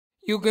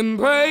You can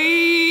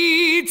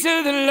pray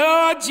to the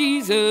Lord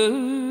Jesus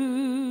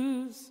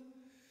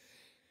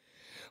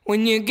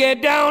when you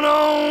get down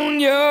on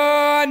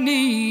your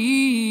knees.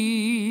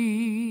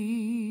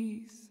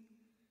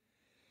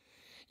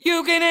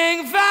 You can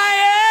hang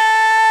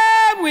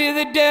fire with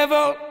the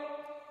devil,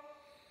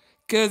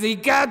 'cause he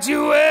got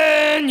you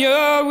when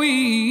you're weak.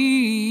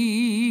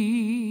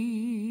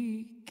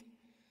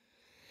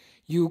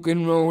 You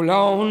can roll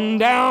on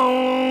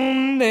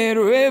down that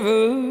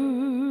river,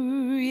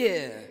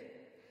 yeah,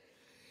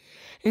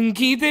 and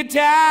keep the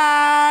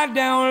tide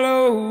down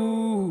low.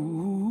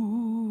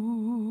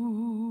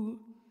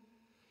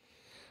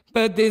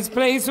 But this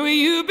place where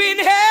you've been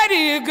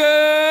headed, girl,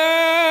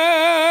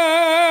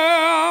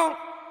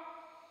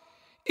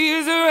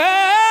 is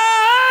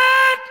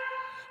right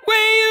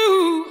where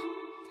you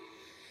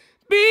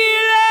belong.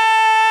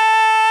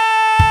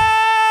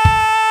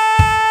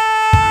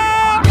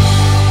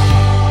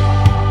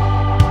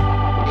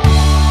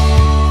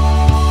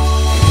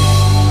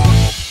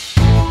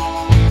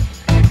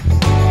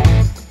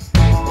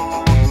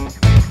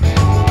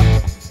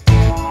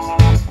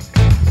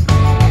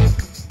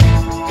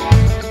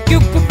 You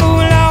can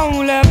fool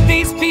all of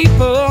these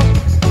people,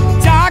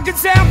 talking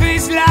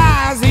selfish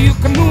lies, or you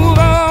can move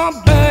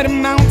up a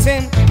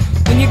mountain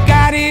when you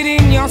got it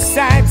in your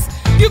sights.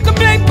 You can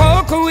play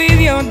poker with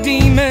your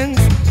demons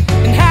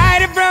and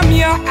hide it from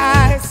your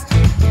eyes,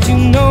 but you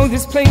know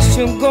this place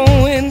you're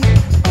going,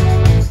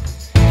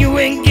 you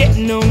ain't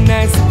getting no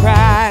nice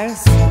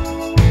surprise.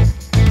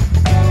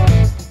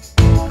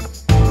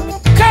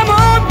 Come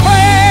on,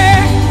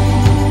 pray,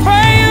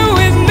 pray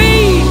with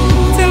me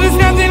till there's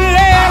nothing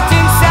left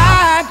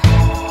inside.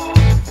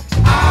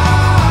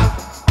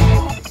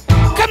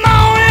 Come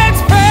on,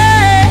 let's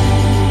pray,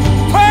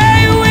 pray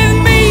with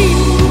me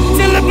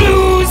till the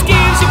blues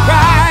gives you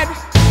pride.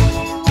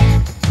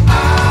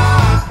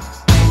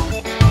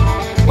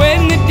 When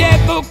the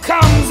devil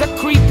comes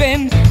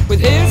a-creeping with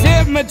his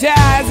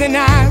hypnotizing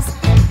eyes,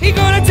 he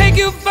gonna take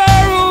you for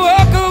a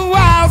walk a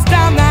whiles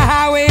down the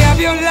highway of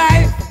your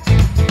life.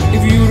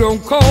 If you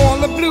don't call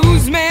the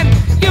blues man,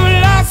 you're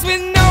lost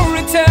with no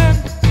return.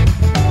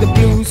 The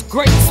blues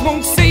greats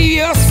won't see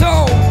your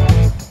soul,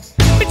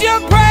 but your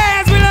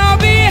prayers will all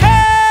be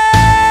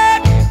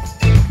heard.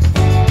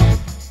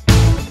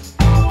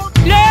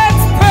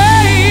 Let's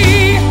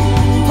pray,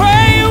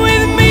 pray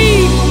with me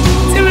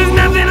till there's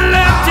nothing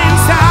left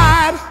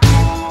inside.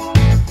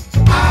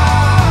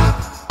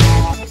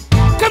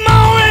 Come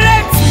on,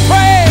 let's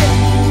pray,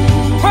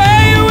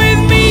 pray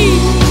with me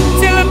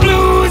till the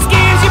blues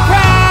gives you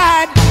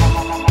pride.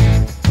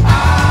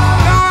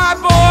 All right,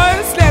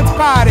 boys, let's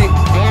party.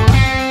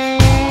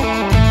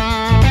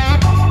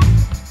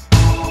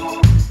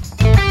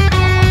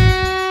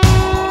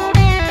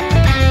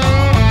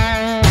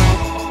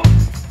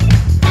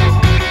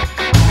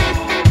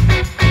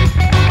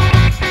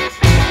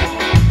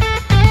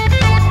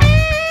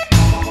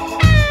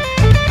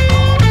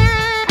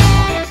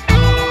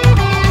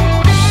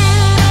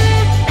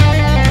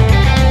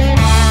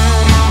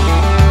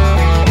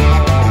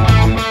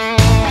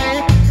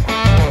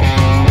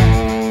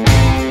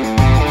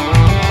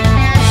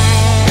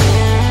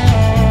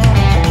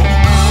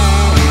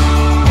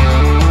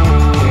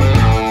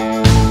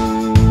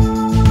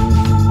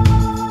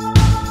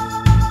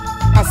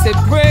 I said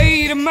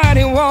pray to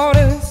mighty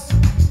waters,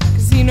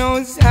 'cause he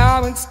knows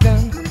how it's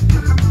done.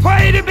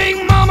 Pray to Big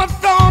Mama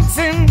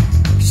Thornton,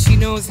 'cause she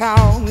knows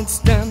how it's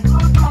done.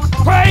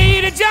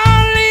 Pray to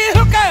John Lee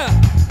Hooker,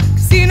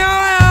 'cause he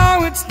knows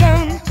how it's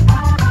done.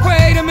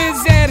 Pray to Miss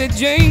Etta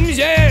James,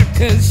 yeah,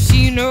 'cause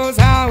she knows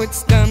how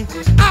it's done.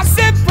 I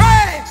said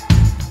pray,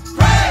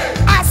 pray.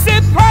 I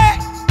said pray,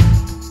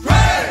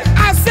 pray.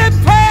 I said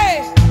pray,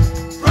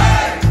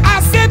 pray. I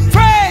said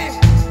pray,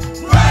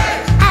 pray.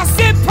 I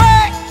said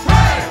pray,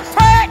 pray,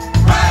 pray,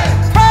 pray,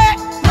 pray,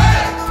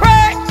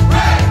 pray,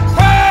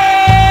 pray,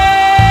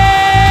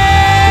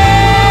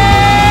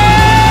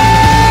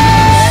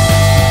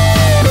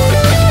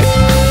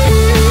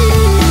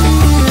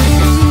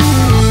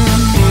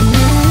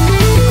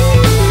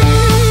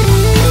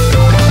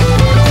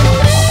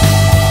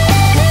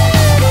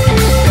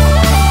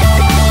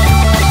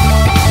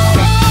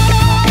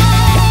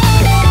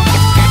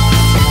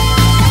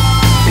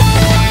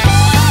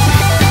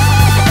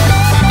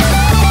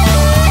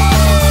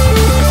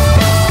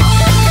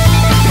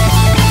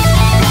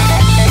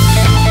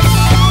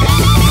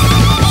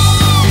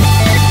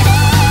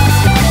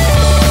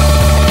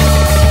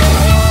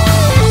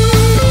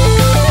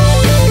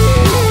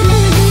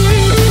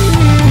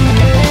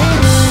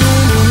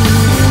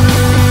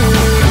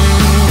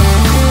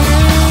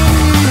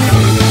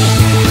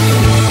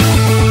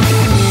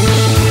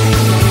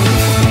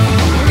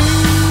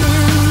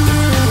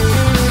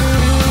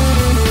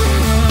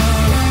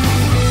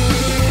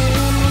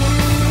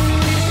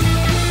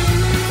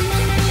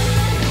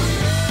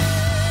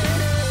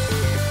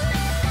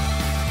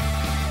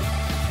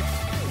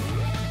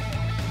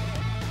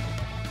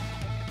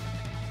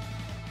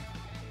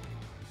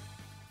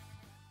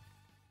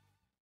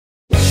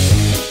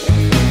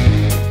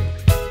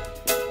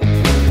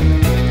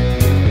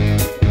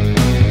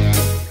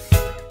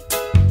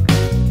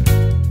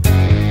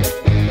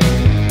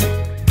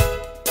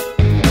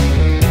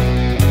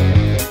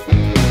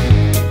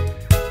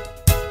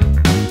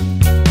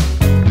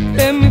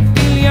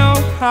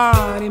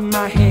 heart in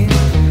my hand.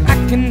 I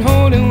can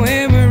hold it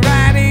when we're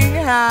riding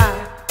high.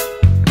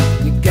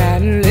 You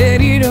gotta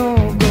let it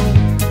all go.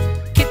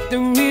 Get the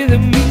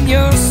rhythm in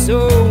your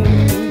soul.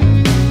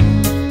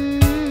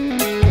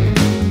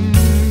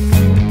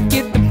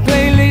 Get the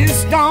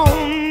playlist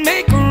on,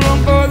 make a run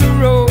for the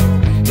road.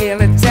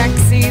 Hail a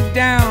taxi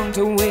down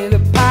to where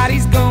the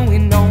party's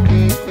going on.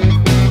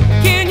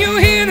 Can you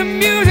hear the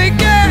music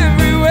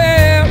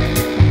everywhere?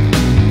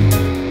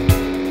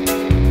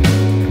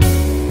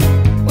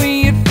 When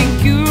you think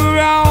you're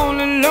all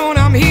alone,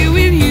 I'm here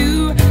with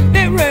you.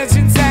 That rush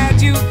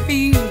inside you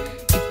feel,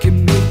 it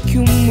can make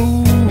you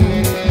move.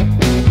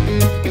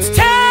 It's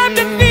time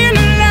to feel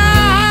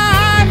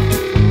alive.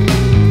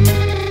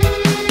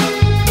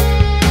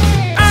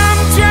 I'm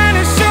trying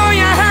to show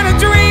you how to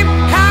dream,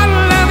 how to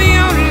love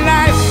your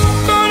life.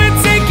 Gonna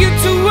take you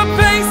to a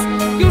place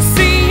you'll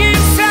see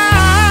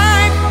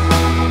inside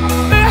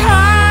the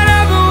heart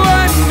of a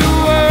wonder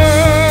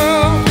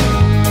world.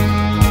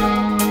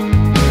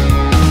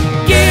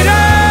 Get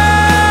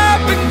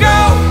up and go.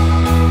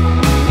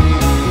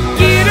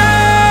 Get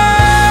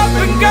up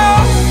and go.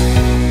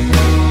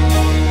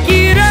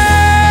 Get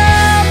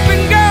up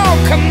and go.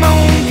 Come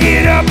on,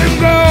 get up and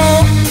go.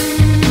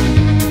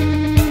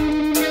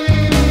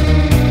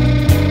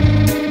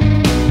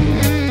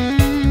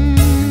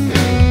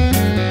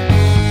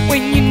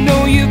 When you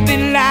know you've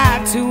been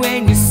lied to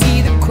and you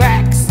see the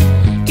cracks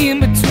in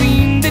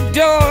between the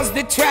doors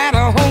that try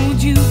to hold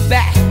you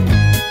back,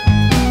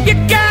 you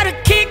gotta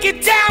kick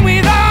it down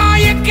with all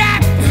you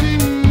got.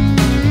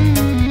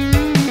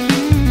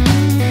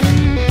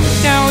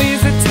 Now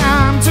is the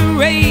time to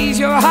raise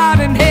your heart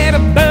and head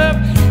above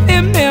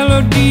the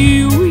melody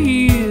you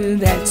hear.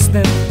 That's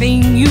the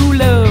thing you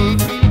love.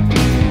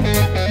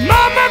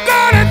 Mama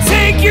gonna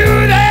take you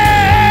there.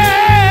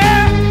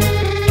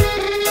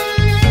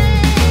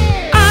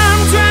 I'm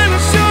trying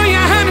to show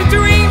you how to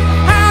dream,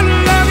 how to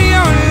love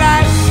your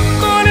life.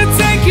 Gonna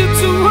take you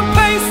to a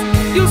place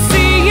you'll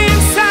see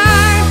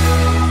inside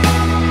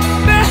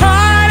the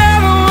heart of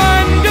a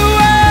wonder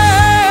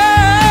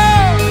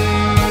world.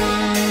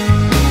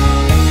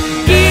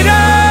 Get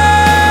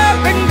up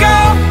and go.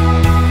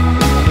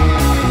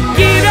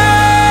 Get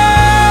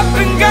up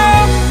and go.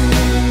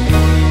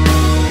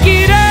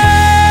 Get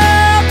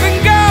up and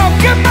go.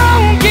 Come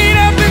on, get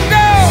up and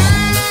go.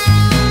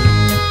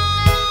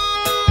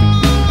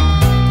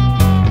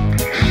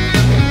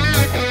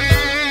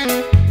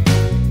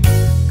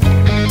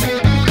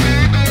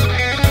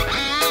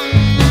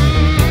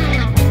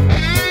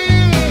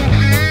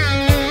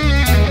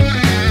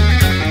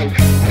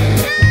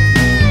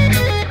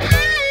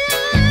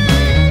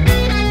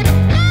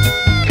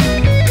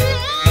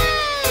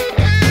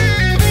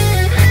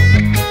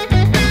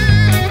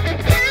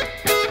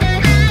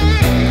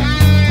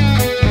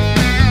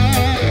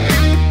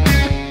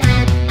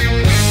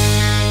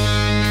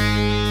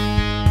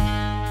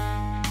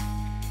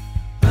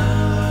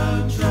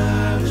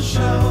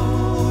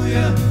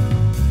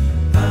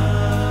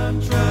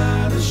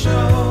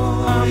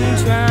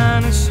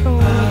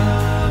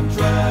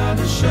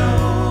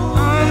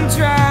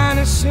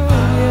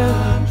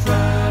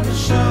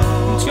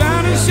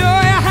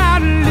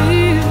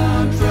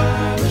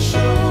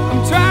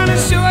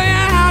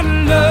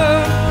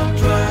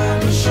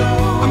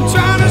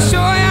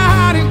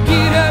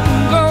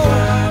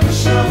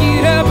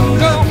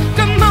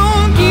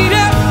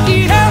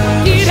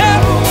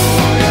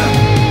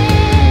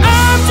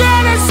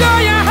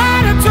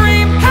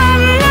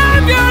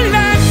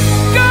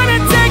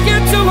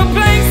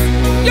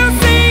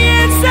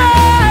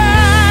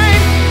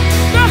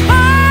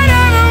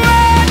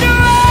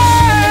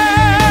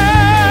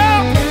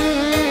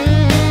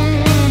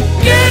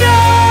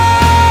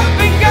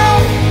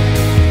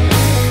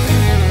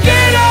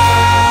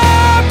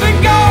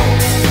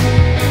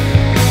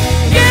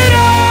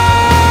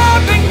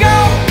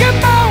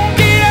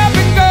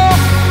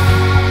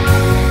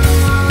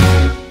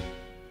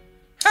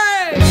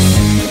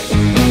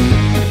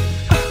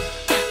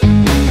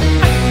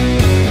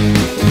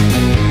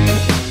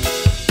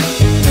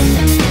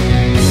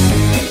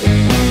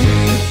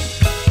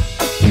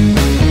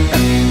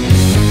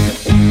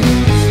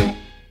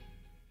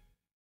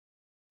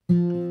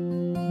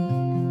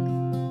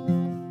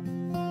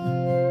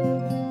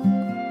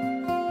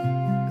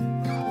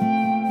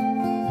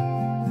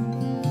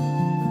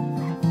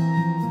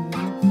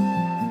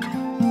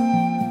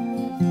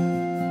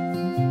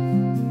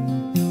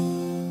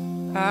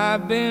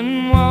 I've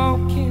been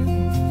walking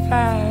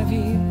 5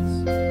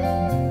 years,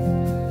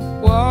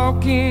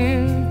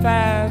 walking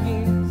 5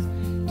 years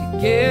to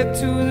get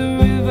to the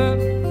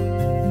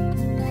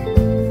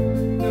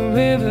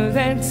river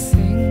that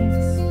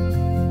sings.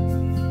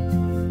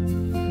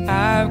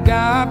 I've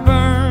got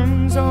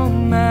burns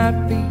on my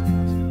feet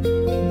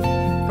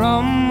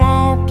from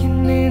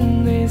walking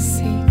in this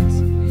heat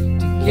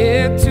to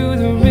get to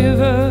the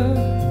river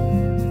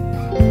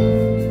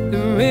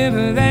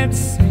that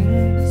sings.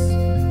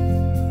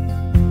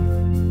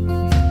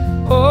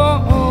 Oh,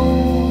 oh,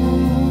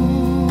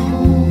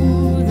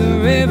 the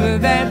river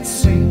that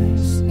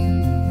sings.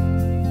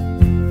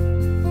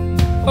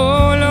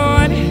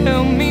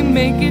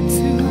 make it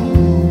to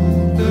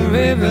the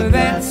river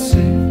that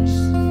sings.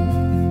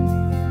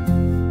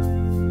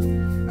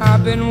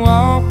 I've been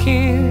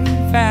walking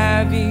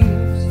 5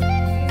 years,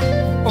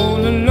 all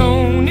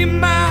alone in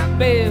my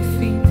bare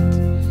feet,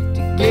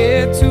 to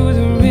get to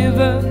the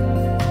river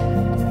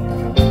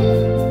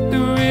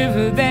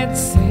that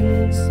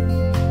sings.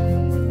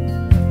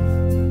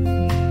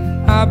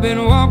 I've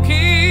been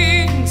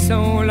walking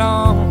so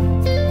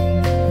long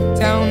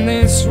down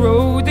this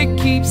road that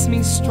keeps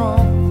me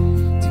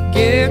strong, to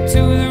get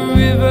to the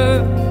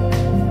river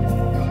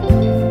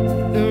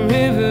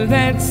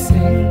that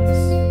sings.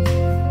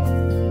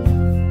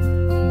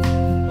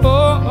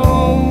 Oh,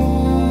 oh,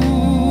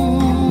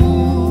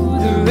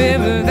 the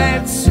river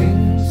that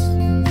sings.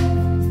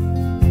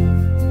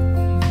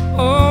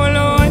 Oh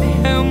Lord,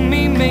 help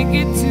me make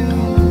it to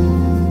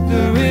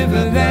the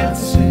river that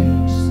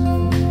sings.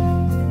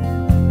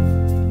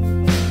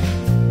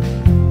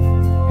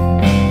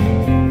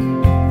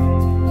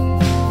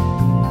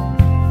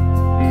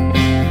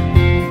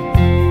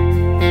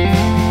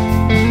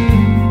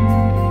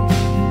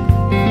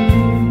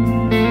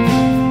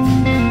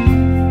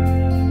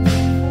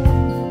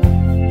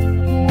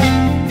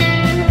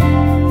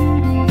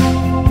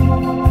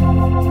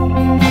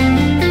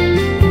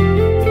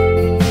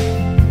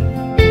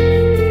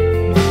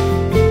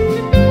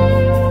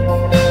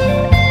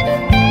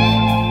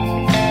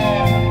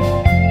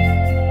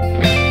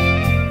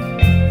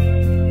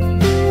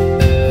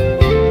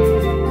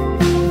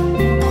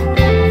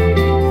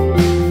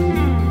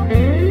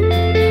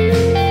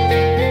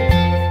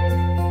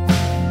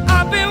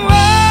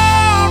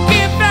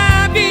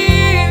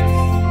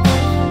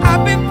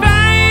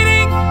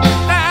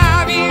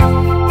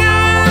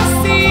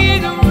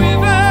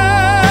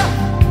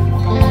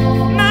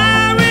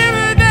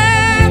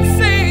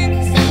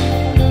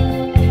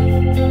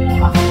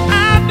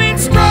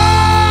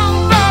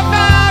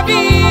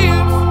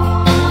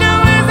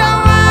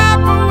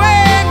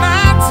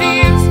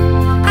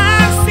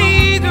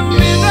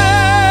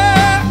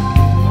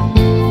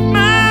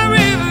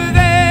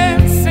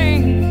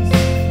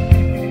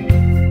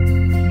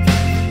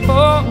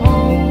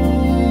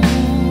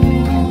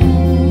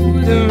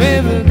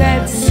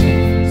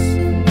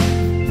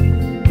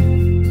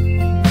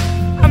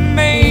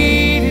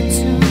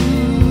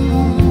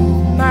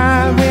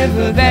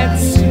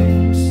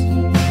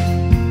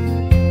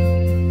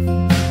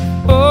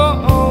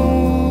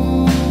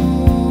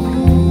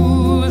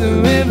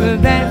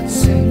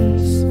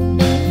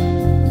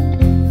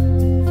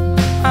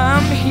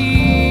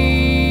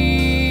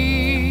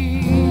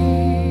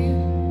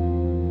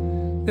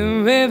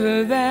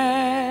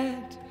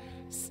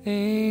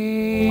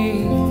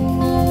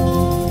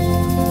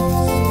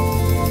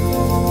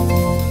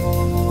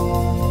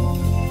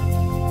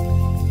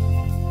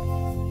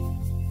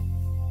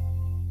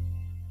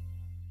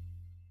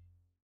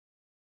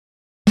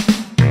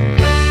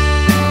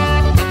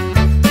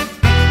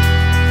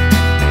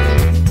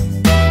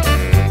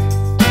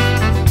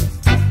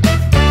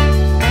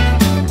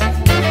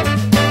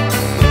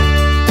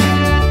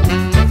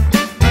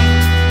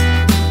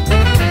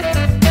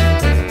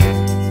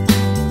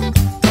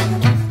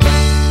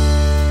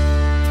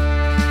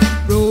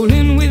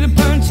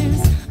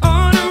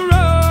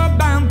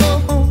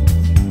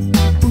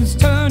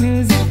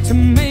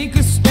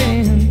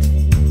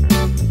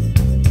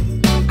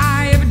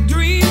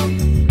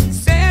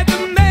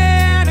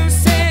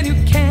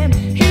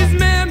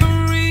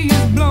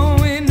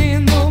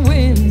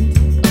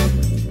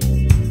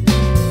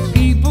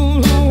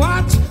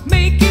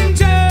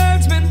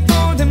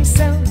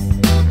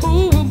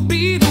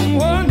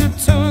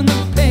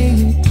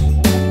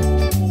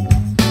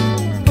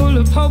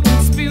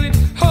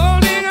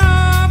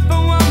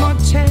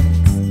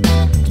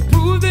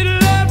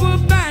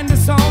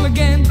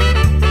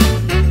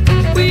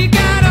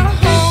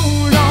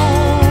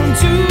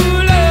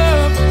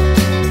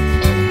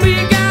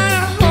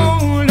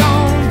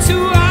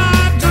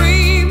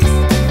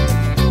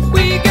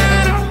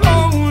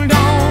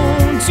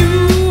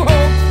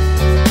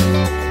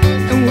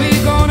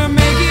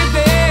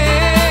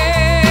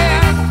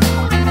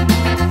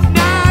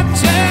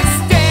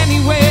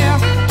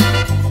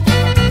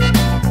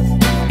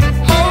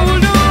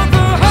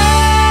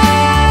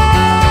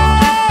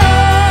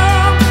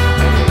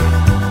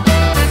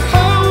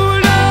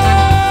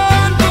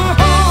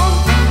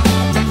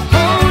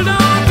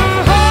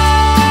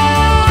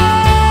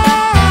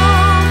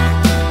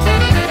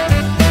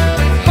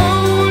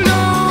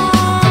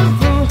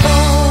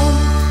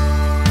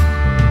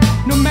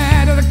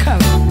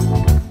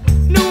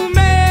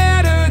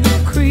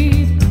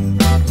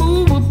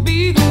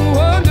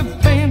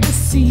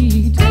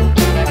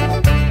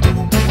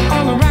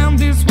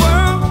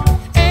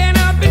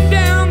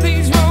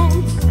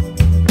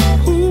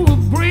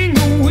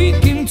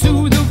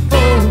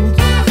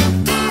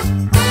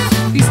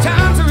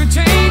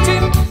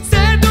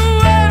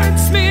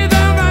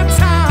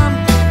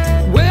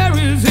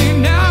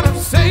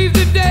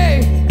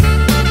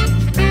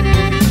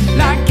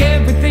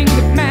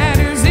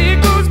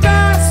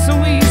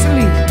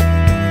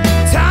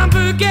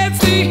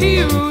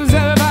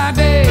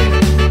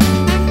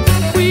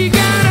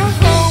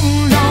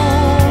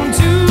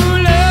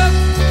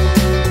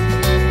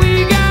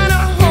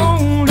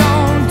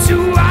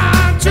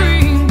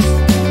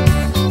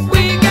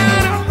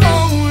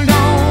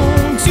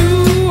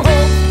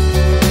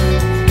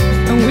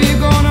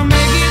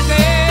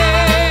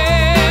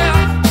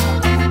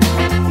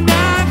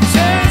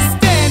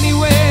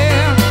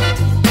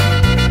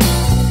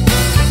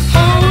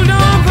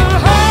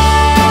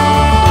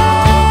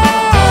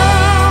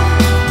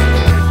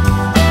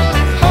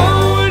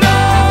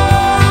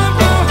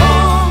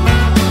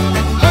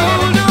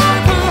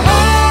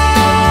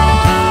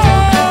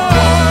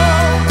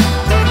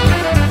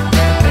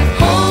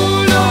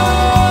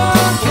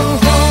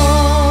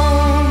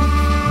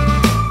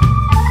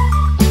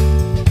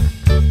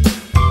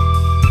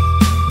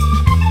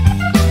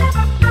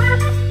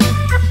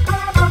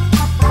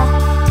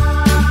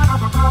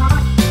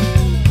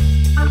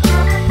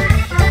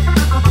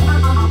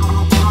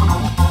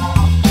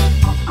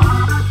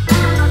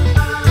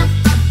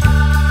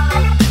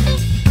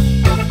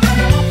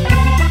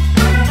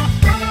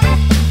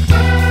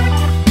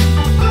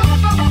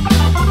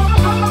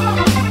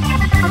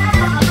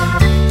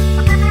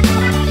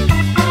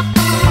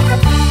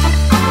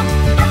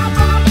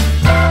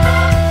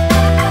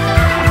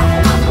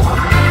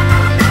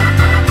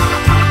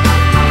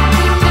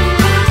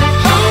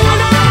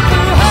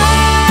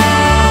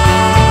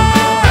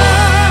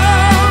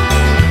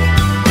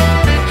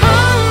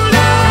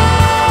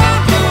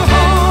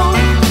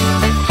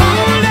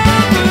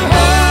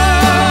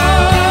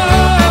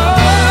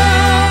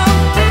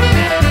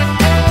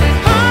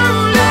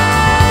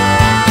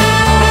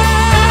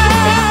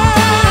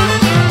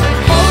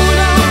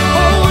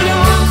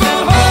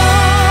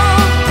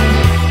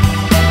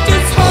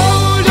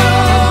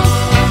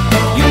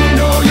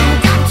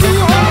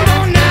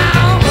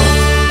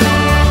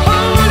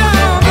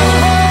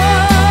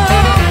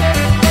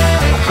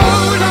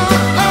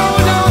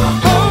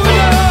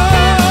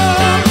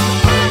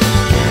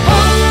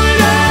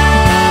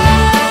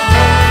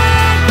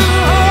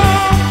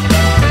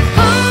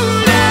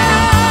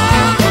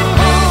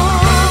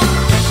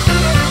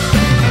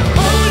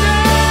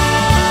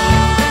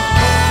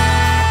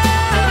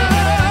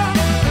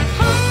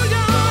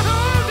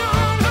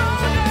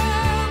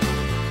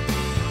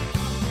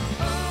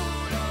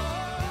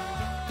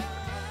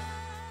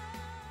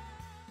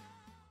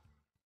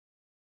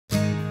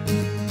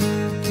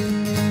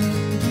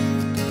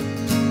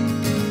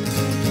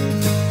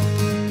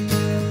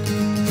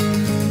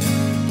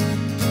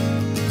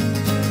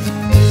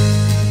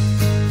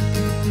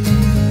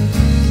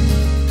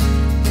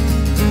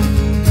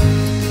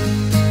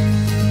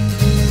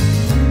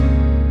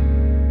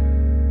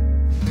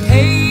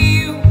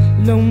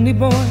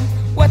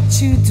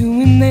 what you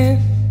doing there,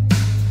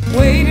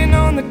 waiting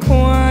on the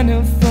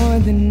corner for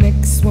the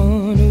next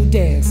one who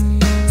dares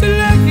to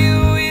love you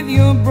with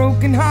your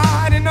broken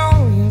heart and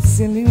all your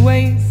silly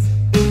ways.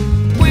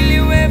 Will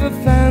you ever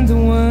find the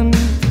one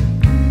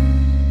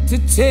to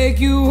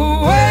take you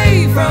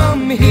away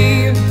from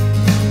here,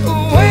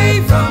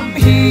 away from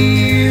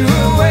here,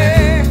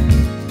 away?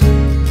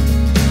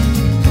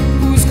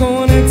 Who's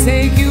gonna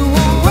take you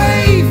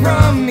away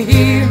from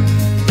here,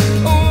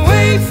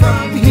 away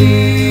from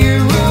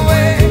here,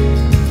 away?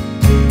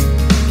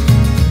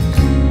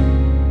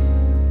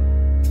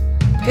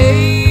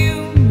 Hey,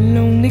 you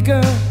lonely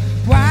girl,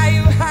 why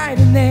you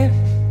hiding there?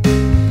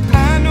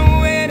 I know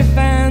where to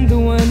find the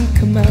one,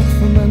 come out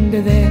from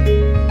under there.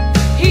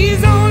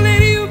 He's all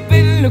that you've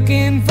been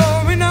looking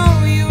for and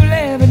all you'll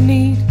ever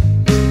need.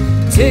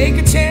 Take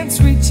a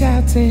chance, reach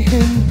out to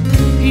him.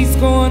 He's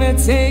gonna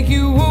take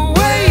you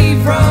away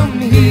from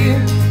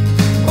here,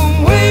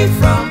 away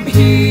from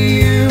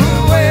here,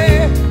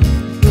 away.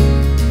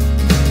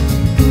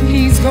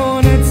 He's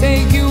gonna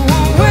take you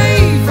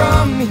away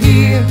from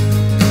here,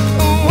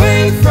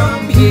 away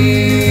from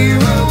here,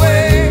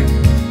 away.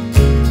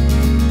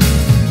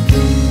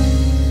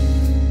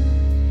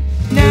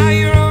 Now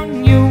you're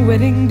on your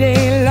wedding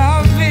day,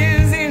 love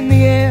is in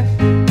the air.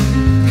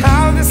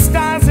 How the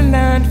stars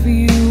aligned for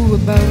you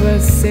above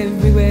us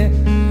everywhere.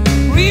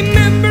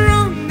 Remember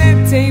on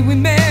that day we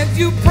met,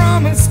 you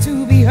promised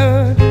to be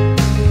heard.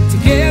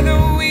 Together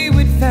we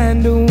would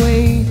find a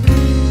way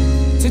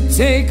to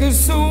take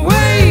us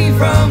away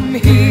from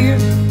here,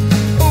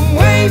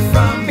 away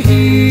from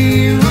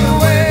here,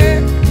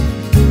 away.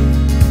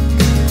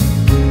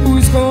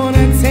 Who's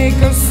gonna take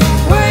us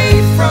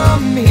away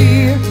from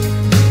here,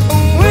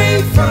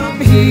 away from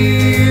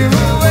here,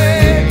 away?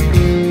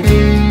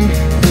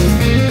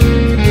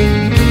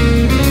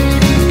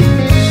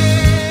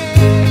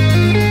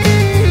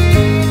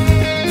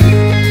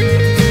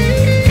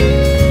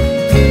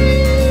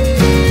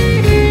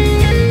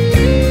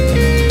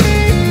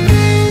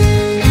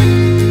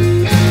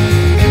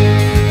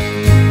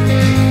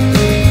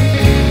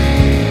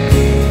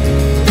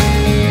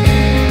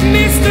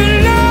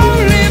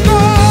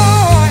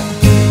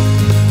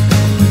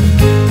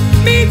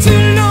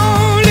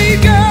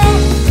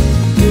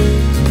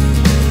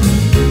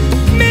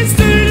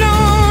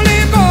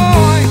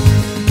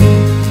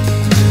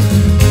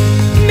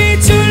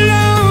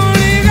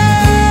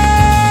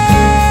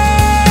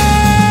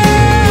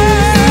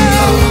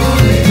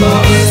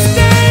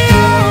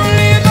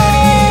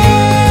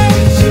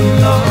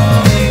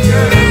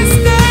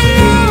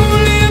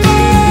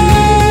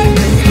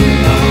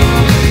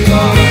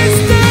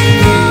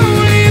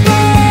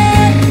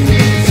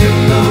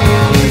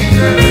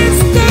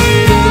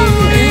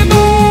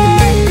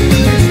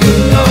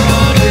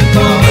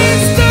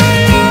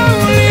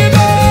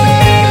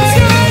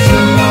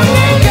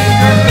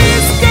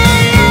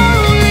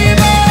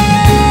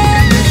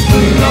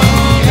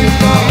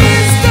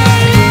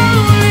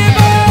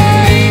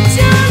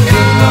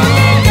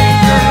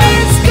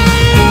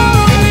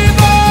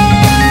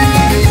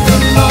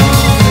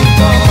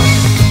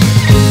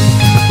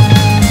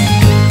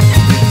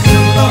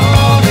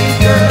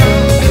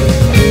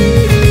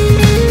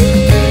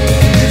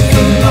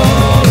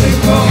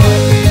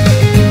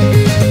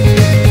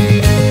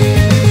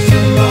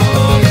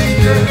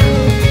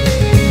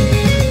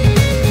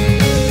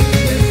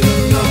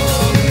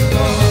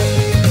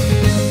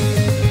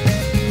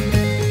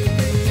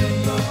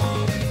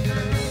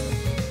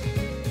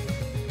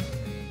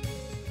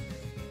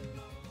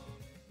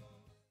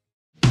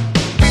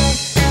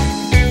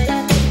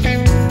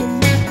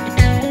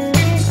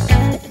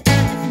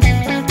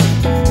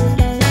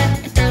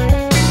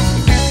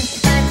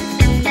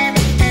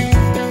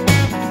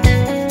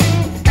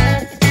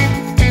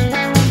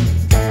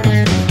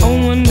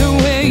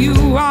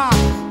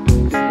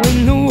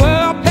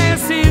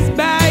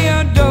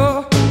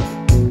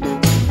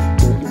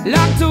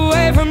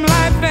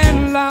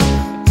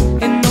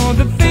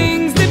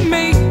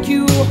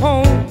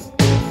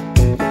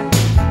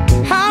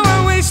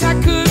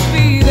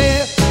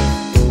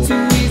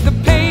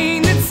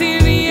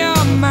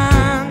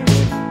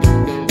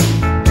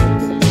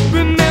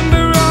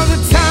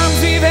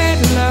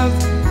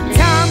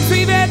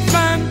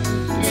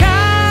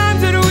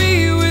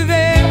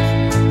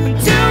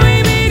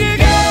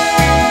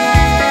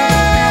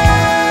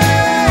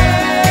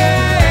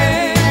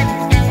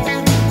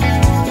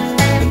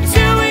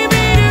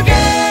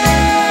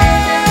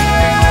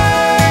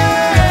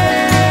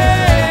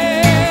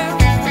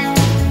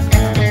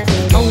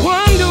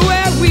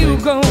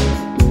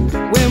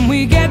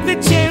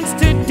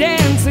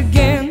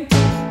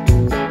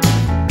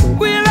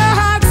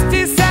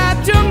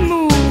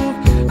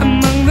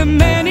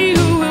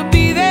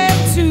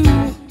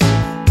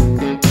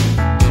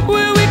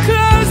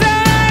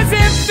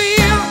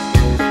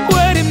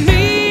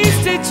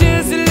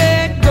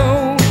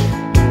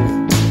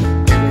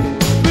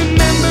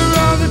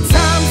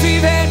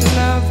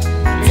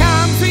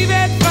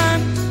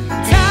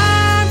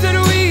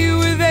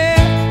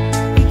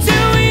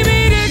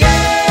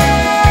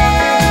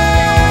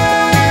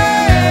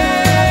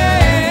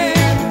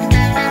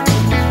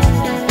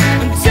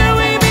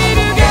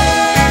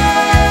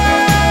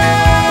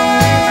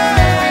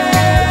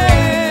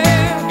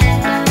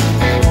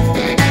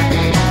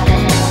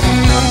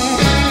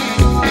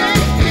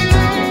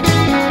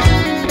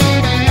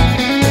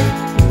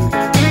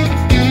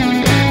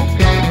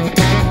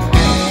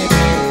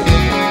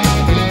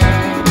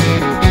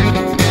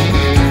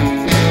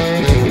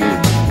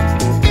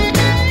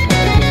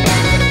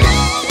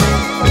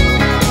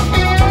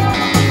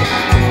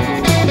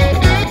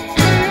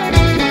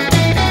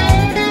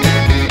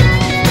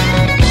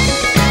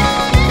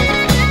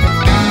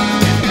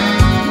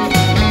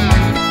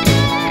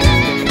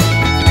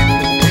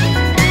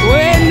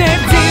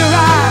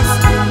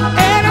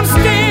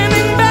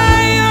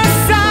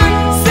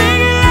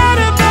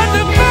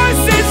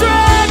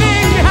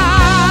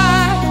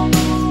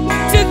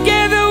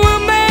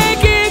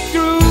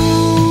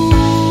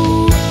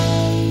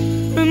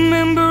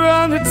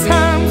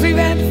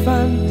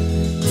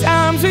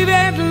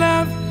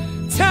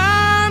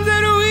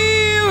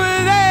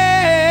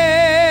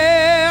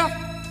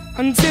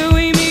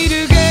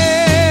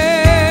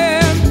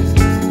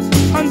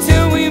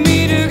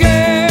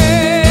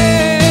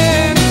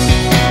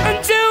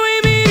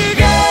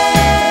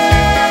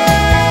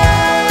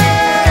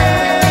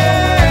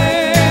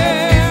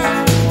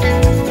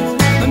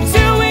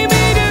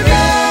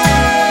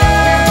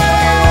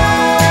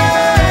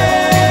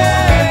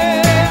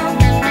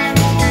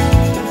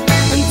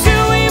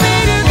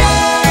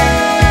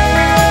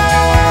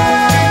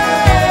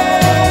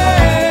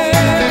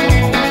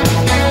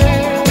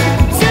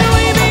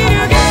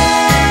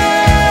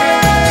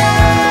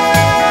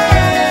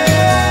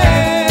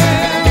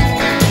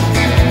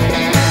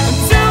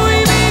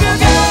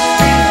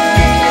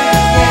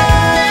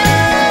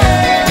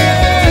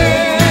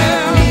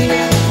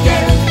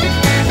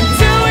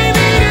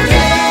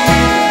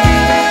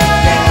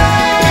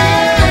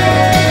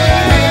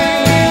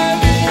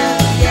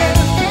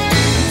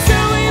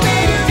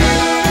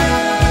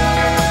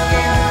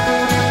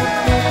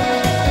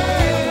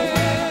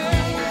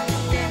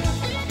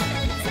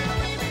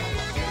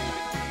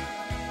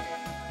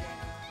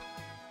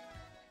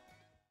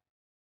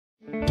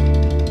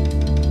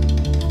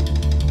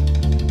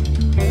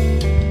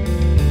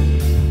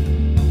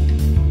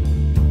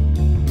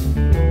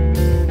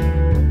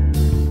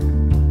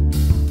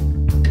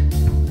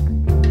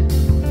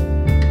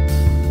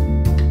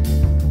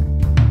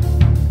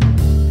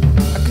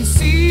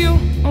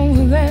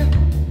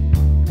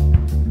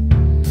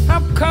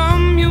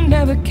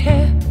 the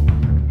cat,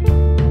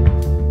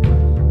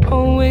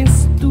 always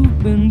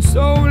stooping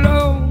so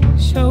low,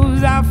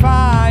 shows how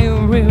far you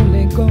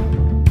really go.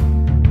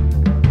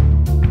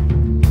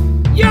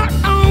 You're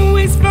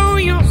always for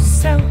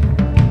yourself,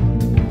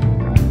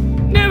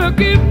 never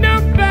give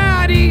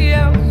nobody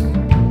else.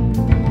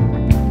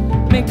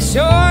 Make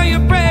sure you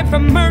pray for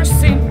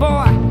mercy,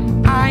 boy,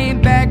 I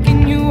ain't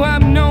backing you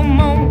up no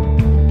more.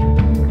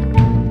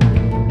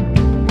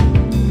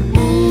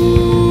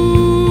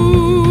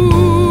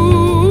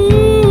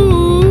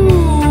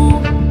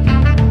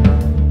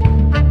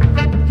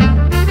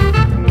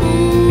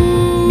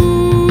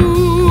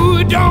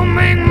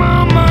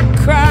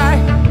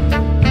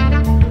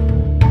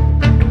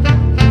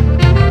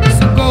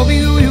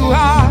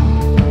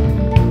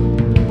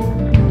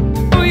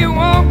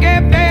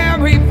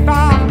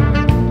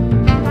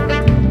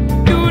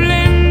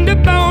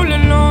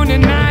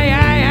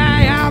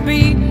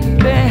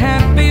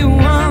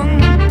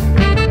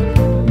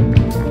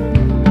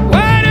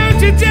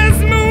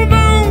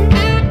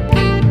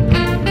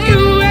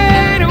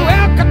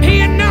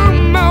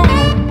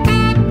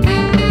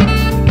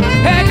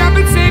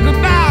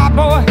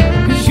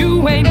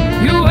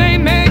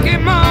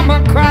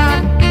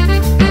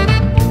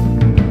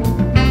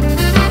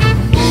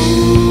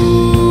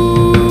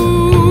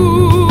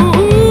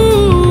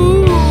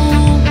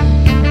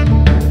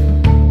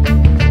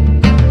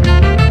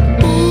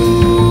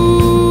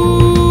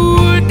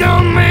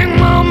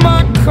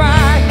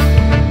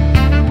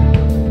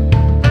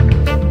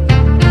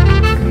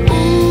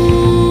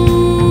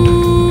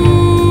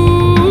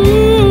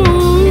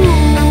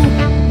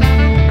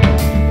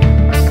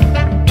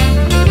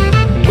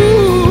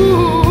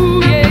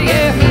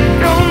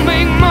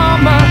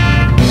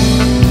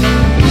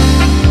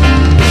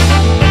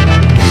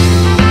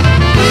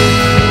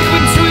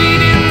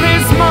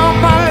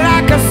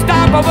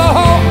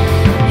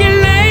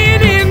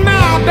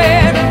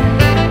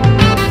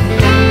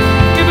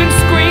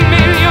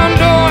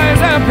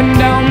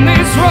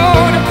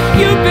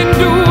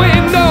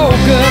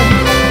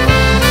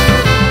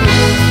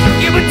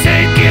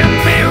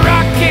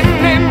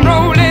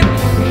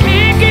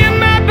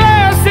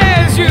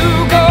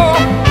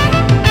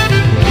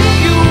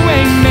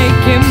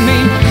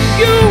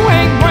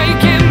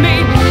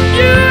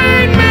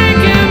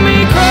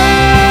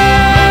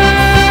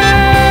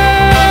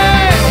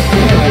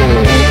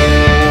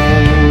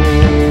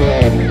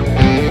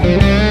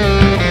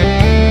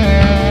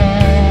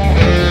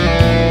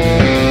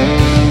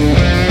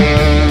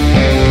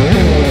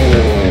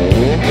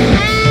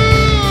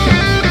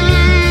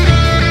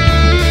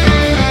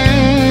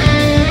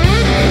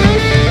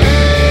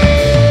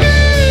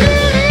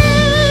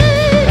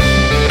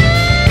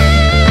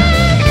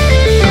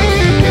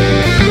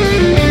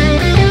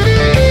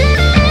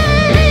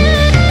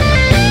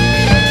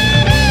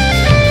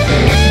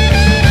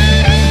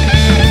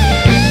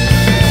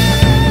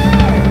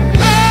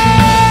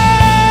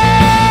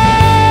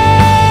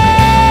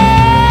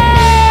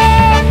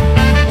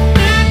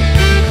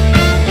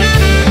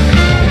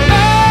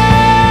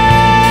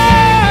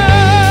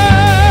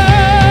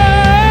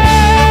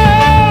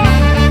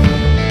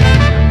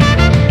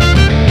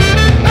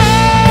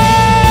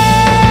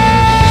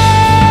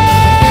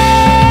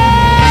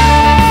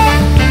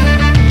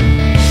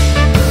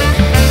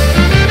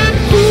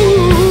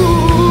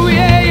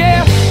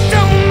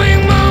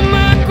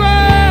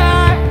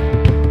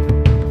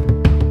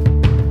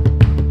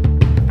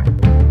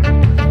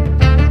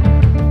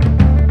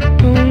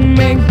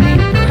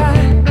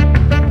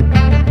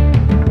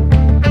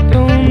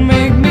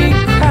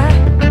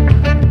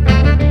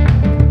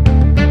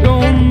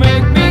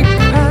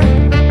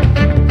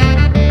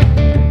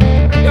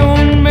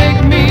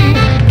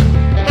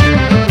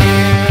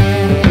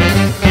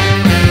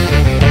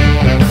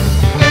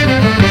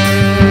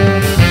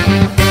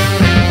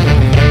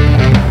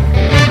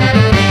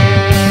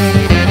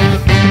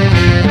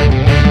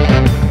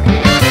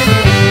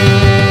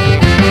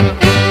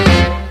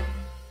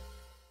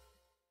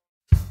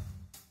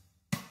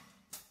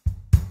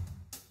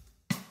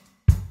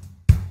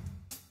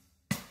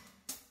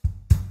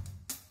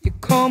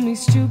 Call me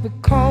stupid,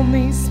 call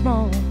me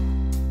small.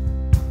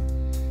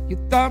 You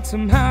thought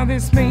somehow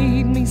this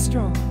made me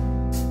strong.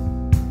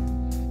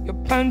 Your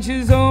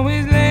punches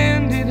always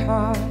landed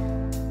hard,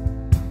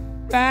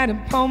 right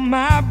upon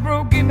my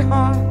broken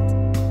heart.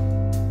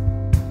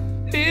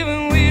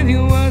 Living with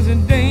you was a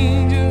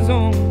danger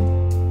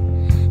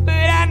zone,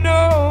 but I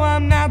know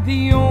I'm not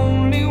the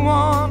only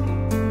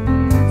one,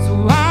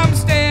 so I'm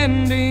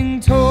standing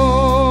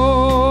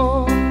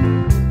tall.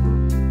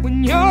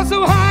 When you're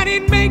so hot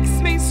it makes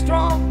me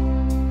strong.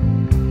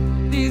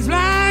 These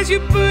lies you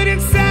put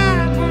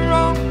inside were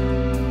wrong.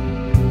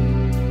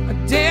 I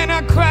dare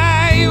not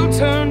cry, you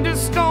turned to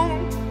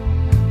stone.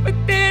 But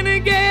then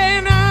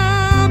again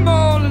I'm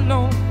all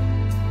alone.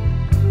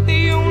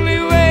 The only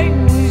way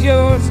was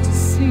yours to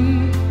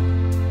see,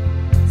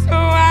 so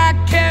I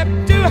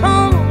kept a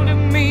hold of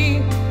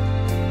me.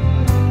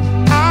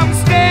 I'm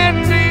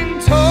standing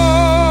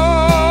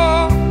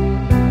tall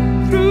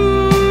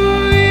through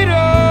it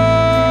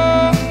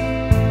all.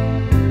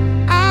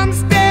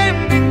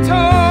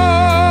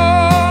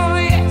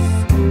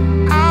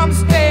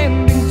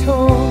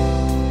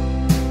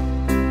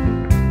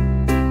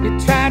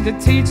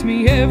 teach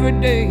me every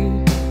day.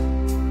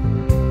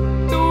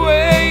 The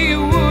way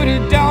you would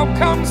a dog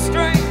come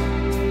straight.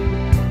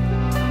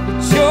 You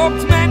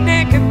choked my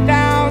neck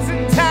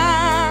 1,000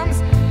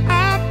 times.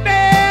 I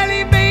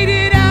barely made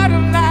it out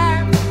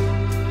alive.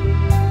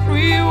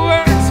 3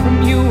 words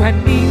from you, I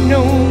need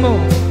no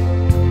more.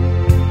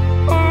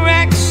 Or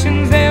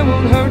actions that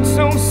will hurt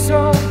so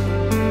sore.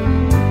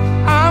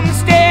 I'm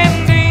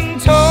standing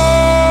tall.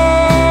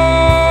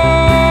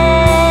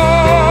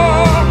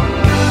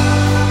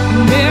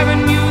 Never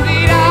knew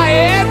that I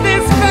had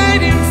this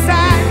fight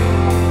inside.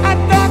 I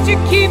thought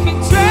you'd keep me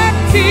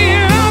trapped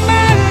here all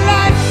my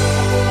life,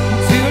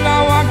 until I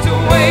walked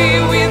away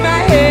with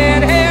my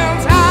head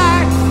held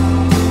high.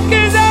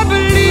 'Cause I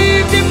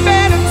believed in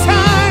better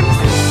times.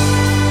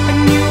 I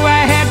knew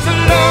I had to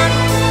learn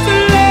to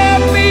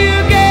love me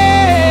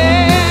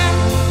again.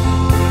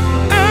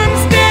 I'm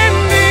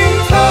standing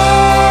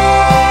tall.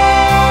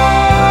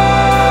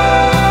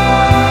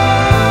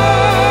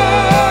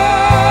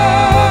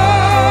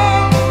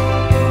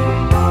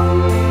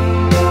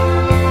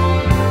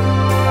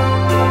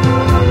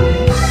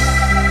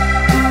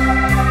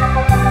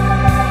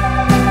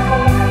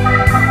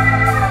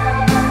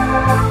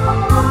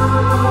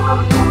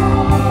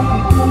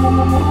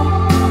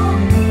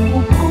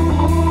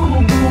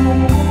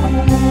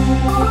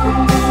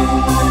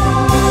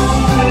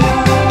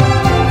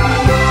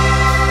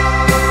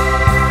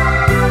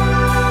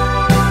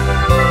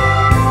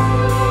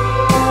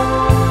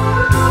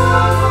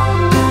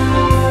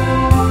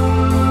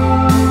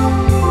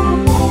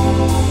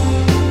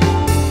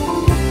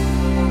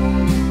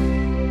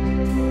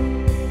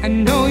 I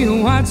know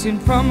you're watching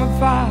from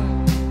afar.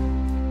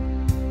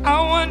 I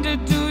wonder,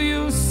 do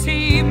you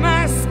see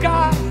my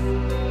scars?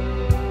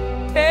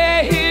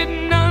 They're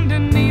hidden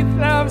underneath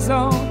love's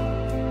arm.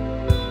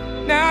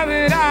 Now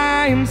that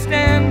I am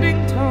standing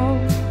tall,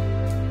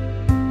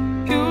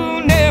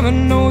 you'll never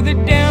know the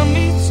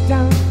damage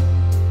done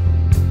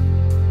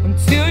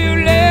until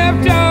you're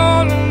left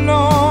all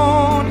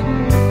alone.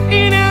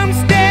 And I'm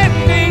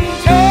standing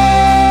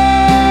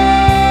tall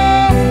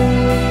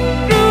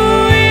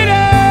through it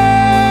all.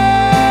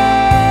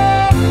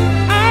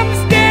 I'm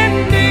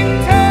standing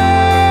tall.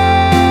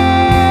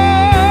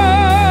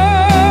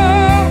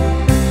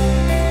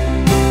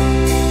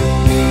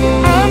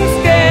 I'm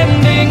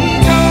standing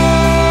tall.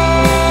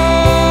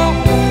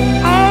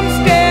 I'm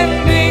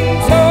standing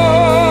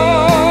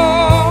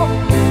tall.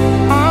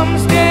 I'm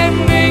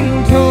standing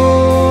tall.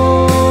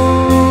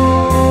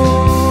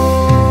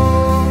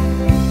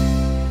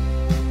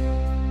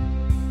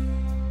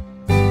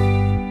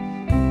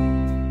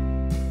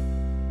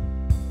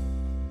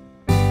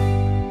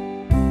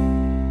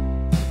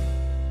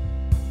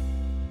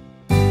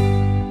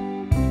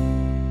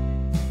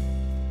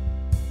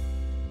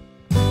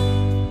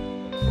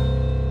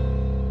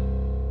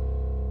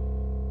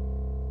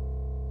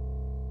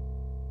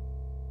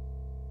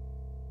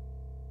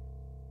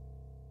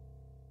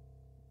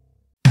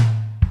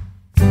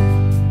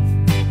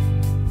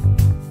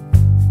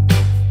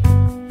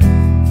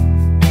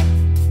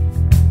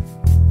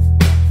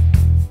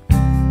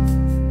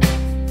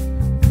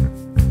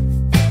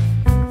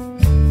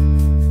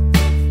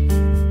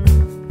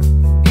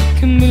 It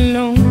can be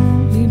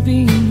lonely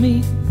being me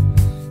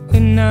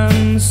when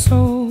I'm so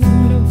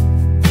low.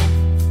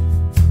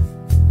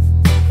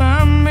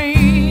 My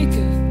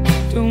makeup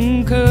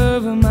don't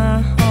cover my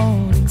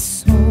heart and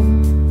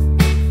soul.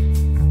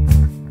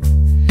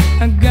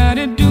 I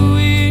gotta do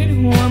it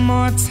one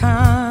more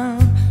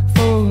time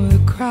for the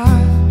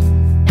crowd.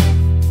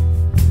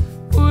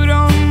 Put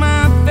on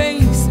my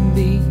face and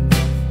be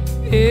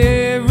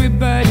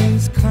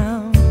everybody's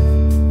clown.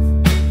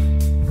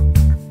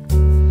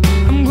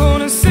 I'm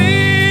gonna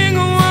sing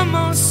one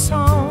more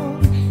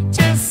song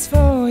just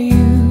for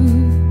you.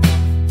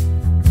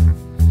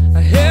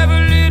 I have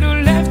a little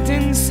left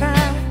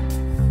inside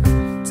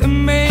to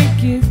make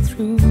it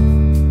through,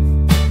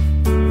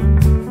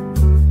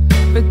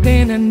 but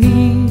then I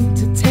need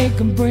to take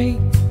a break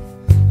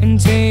and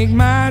take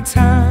my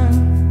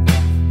time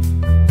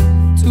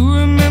to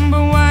remember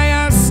why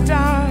I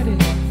started.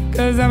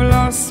 'Cause I've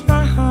lost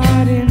my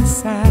heart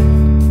inside.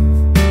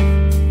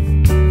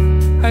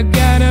 I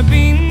gotta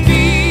be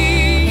me.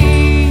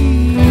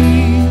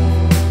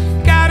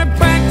 Gotta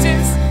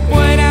practice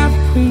what I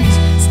preach.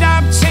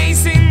 Stop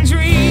chasing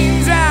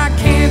dreams I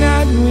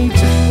cannot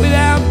reach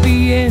without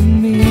being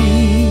me.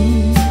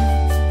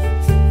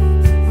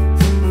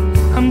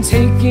 I'm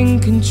taking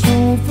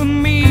control for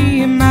me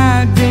and my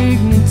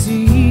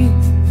dignity.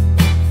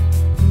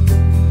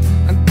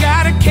 I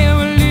gotta care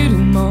a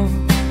little more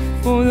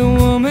for the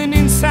woman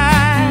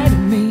inside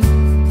of me.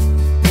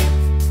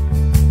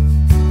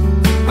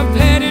 I've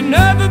had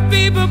enough of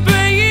people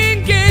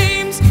playing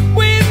games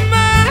with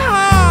my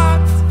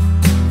heart.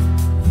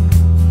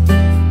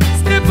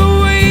 Step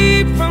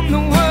away from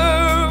the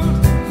world.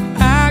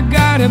 I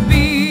gotta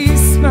be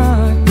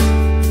smart.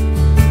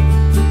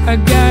 I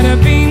gotta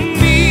be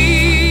me.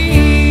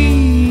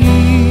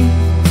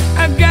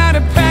 I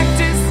gotta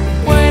practice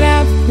what I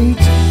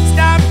preach.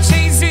 Stop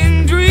chasing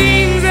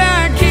dreams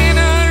I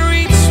cannot reach.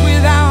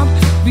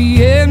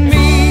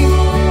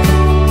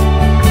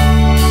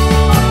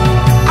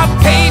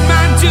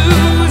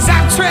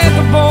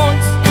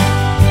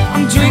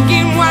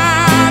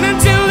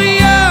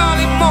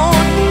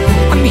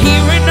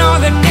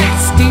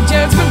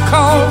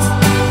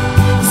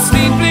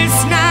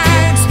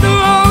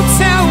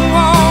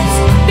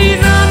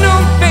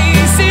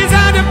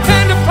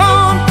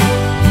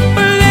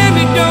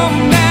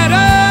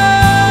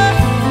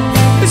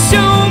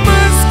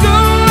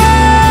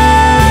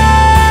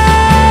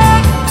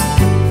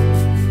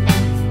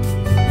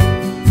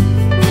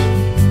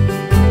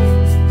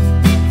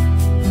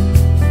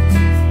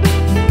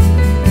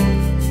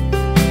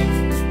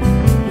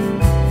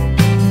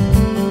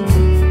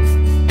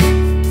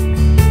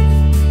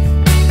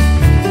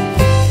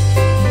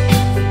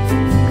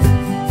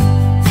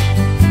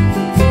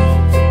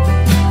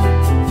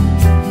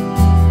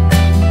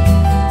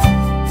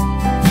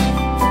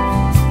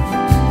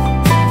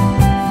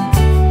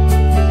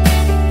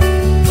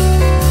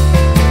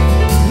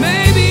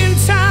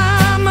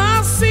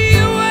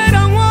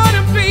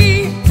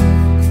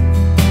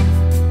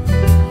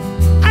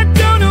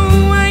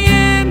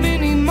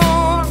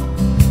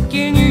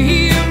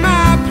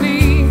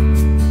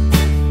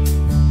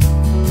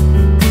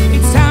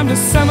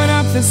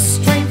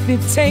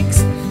 takes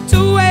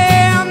to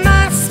wear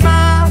my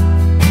smile.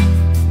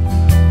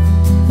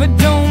 But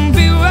don't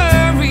be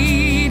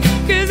worried,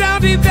 'cause I'll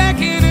be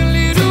back in a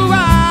little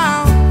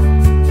while.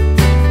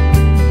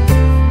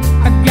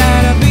 I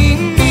gotta be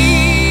me.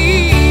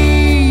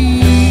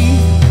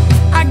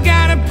 I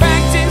gotta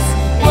practice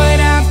what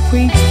I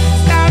preach.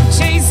 Stop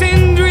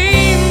chasing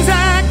dreams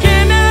I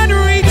cannot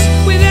reach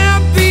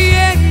without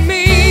being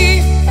me.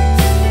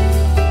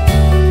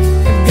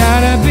 I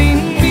gotta be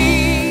me.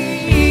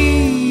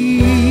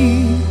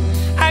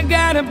 I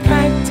gotta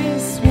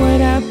practice what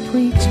I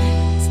preach.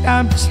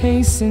 Stop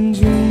chasing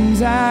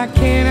dreams I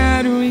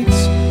cannot reach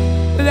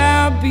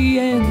without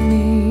being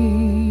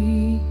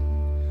me.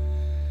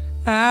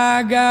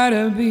 I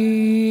gotta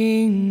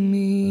be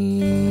me.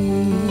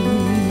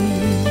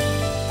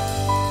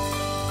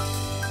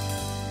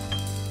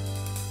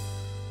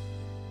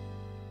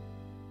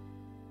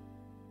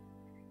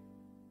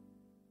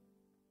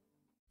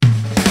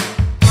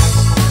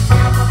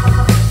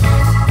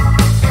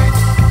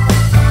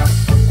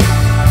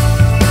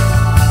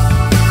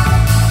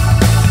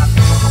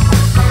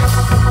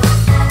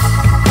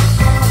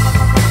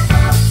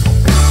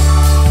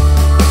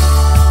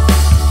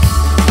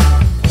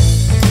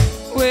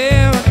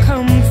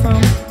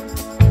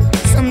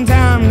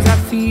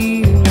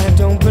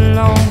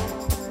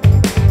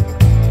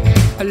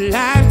 A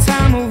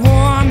lifetime of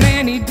war,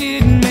 many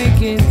didn't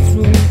make it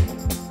through.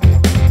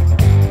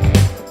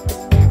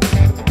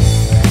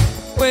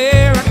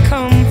 Where I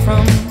come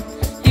from,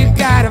 you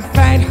gotta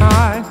fight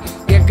hard,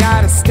 you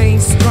gotta stay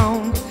strong.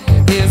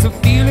 There's a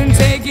feeling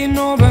taking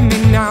over me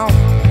now,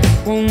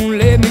 won't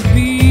let me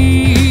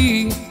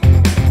be.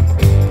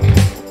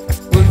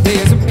 Well,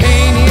 there's a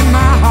pain in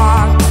my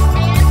heart,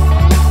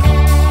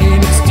 and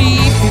it's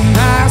deep in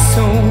my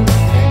soul.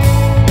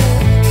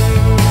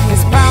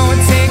 There's power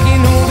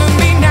taking over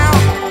me now,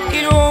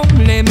 it won't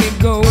let me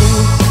go.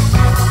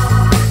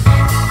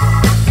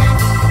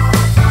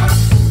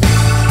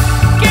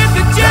 Get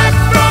the jack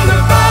from the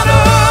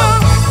bottle.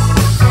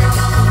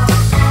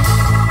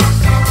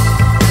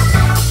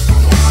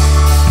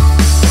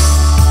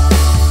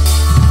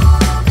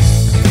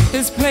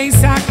 This place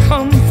I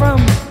come from,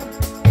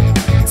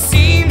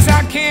 seems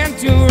I can't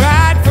do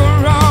right for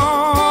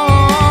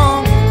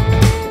wrong.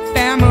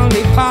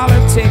 Family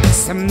politics,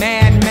 a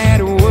mad,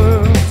 mad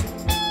world.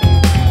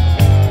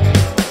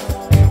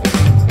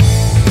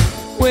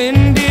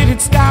 When did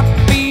it stop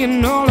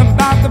being all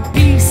about the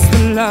peace, the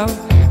love,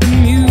 the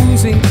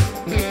music?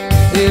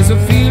 There's a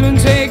feeling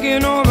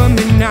taking over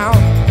me now,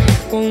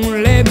 won't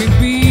let me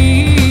be.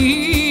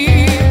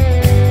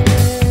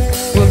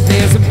 Well,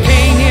 there's a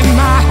pain in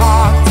my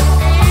heart,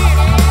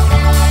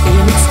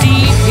 and it's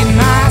deep in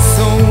my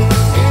soul.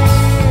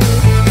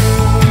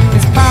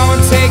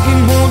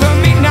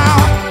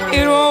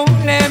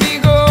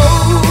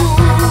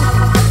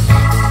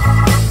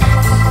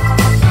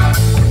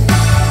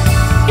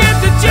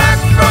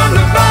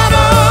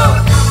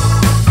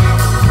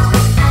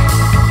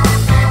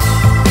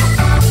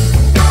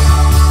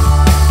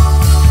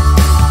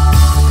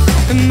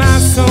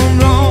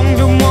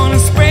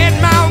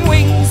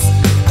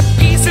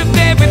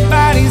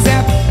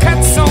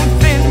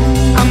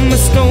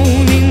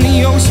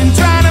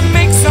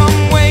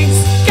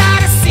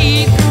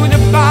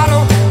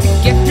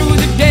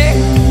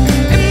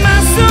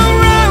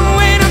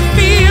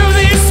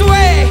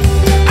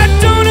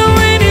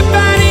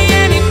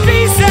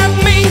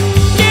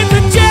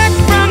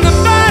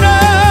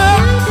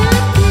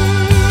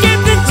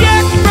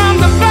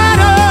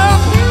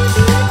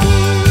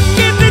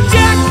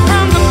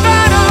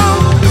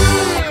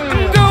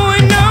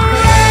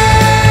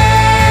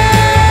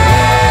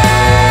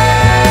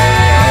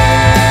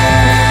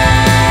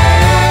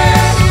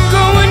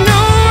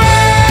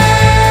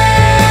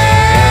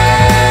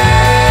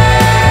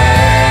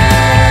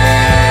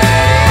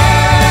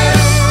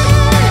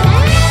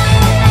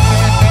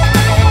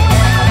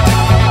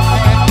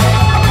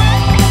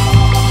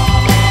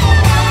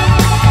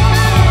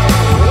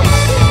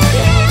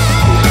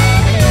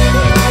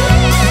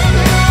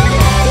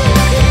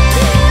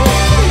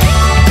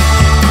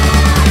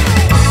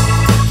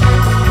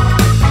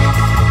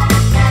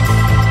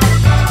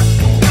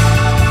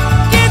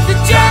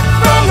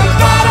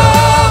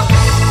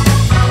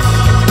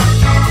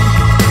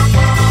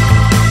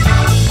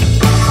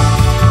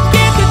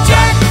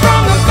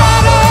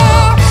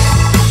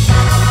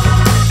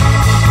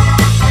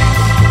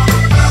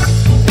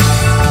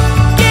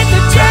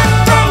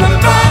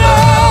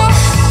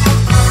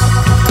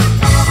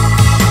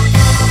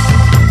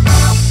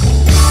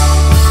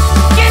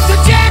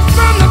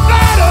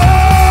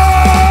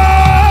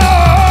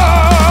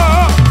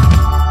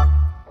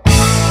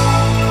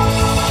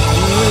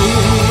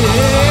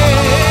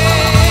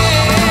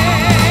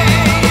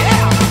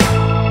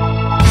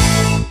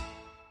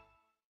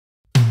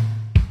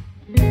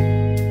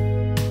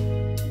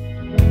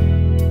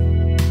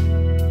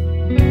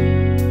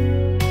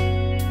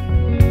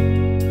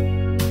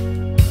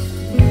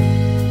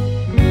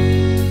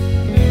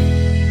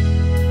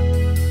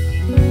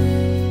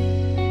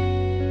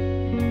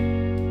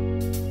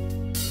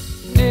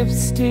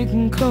 lipstick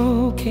and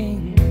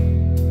cocaine,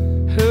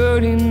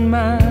 hurting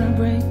my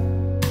brain.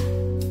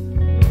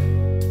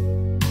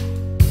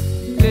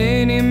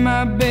 Laying in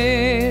my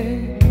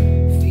bed,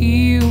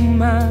 feel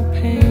my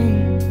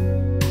pain.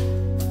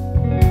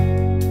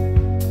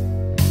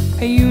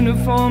 A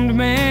uniformed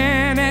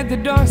man at the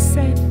door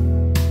said,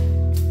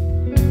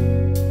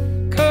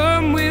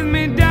 "Come with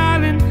me,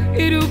 darling,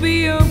 it'll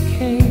be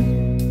okay.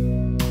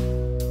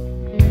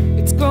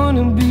 It's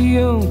gonna be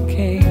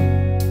okay."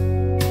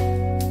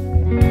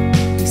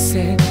 He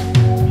said,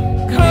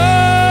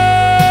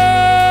 "Come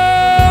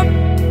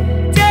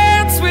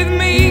dance with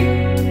me.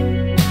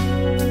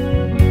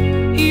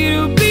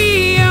 It'll be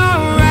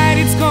alright.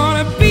 It's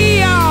gonna be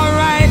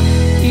alright.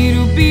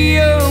 It'll be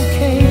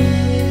okay."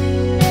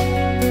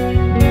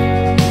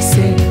 He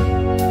said,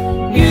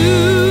 You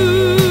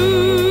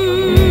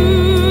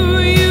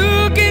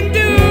can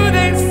do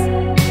this.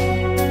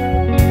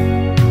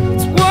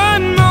 It's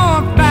one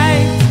more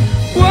fight,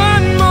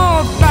 one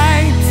more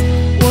fight,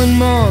 one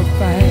more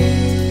fight.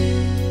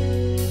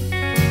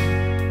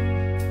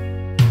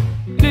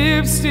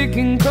 Lipstick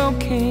and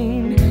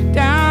cocaine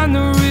down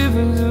the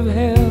rivers of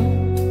hell.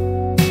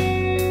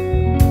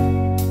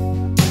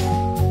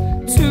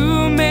 Too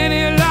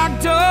many locked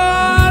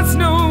doors,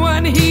 no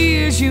one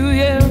hears you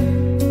yell.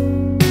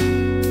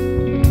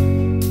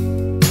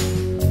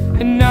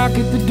 A knock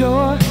at the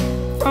door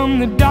from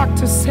the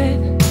doctor said,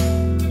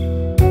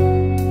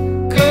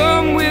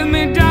 "Come with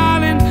me,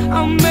 darling,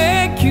 I'll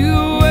make you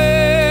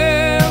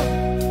well."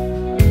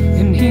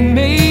 And he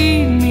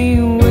made me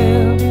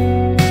well.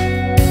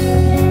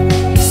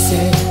 He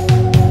said,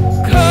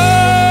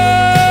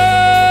 "Come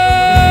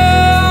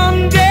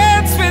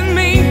dance with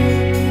me.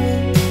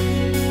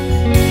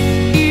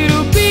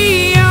 It'll be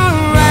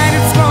alright.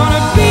 It's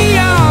gonna be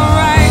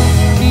alright.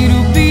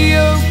 It'll be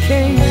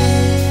okay."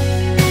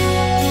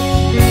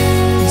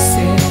 He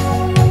said,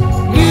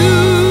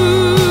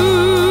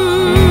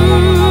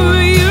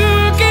 You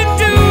can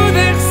do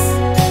this.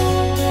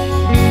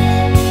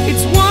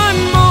 It's one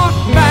more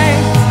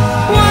fight,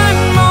 one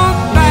more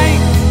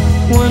fight,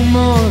 one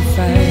more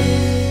fight.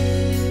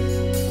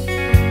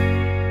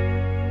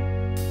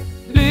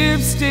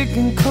 Lipstick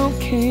and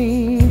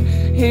cocaine,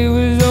 it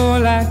was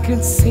all I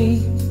could see.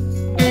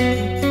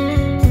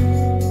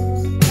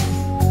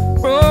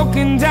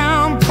 Broken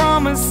down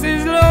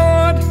promises,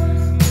 Lord,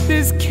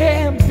 this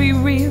can't be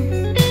real.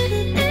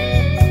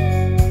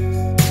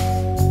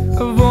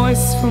 A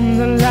voice from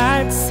the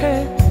light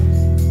said,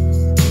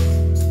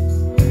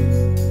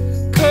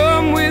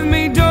 "Come with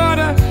me,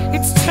 daughter,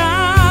 it's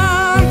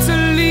time to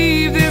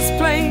leave this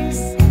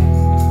place.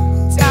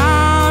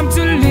 Time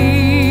to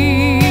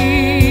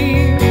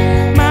leave."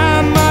 My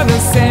mother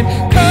said,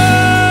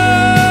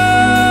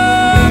 "Come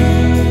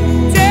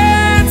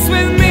dance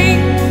with me.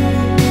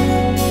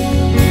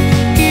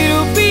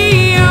 It'll be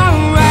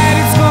alright.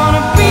 It's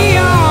gonna be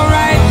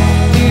alright.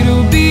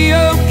 It'll be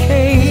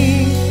okay."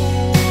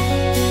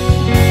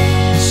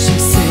 She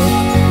said,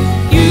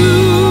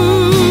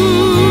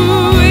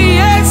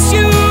 Yes,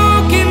 you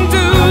can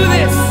do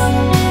this.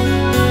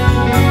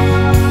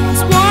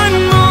 It's one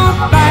more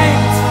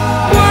fight,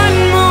 one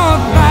more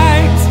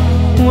fight,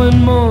 one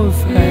more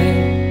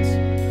fight.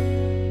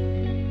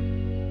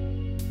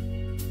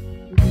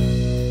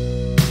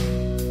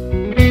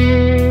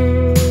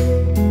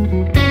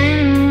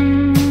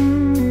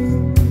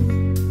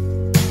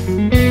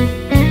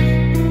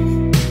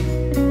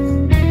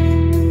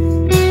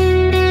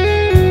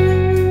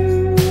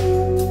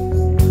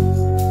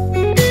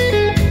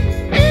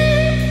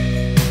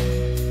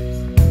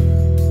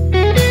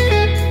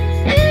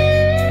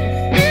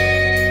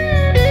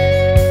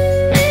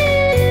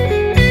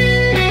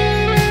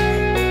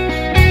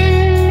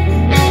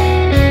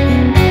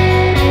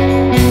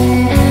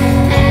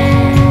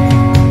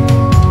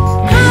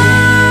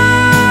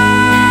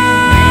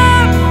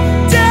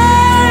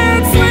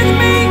 Dance with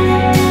me.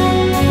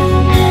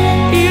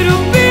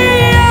 It'll be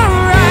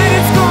alright.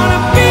 It's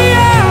gonna be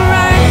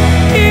alright.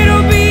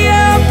 It'll be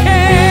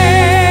okay.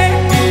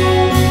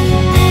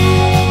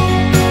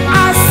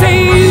 I say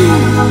you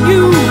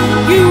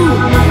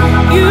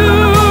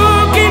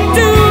can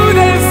do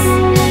this.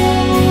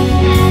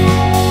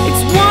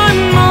 It's one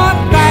more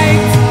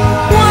fight,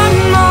 one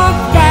more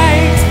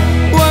fight,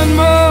 one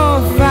more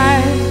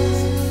fight.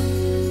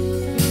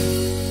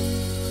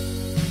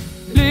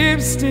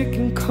 Lipstick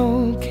and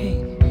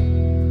cocaine,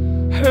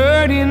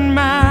 hurting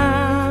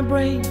my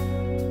brain.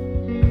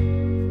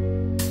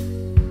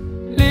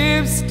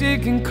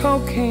 Lipstick and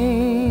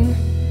cocaine,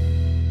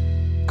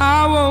 I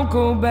won't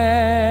go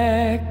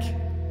back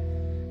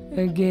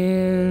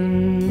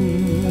again.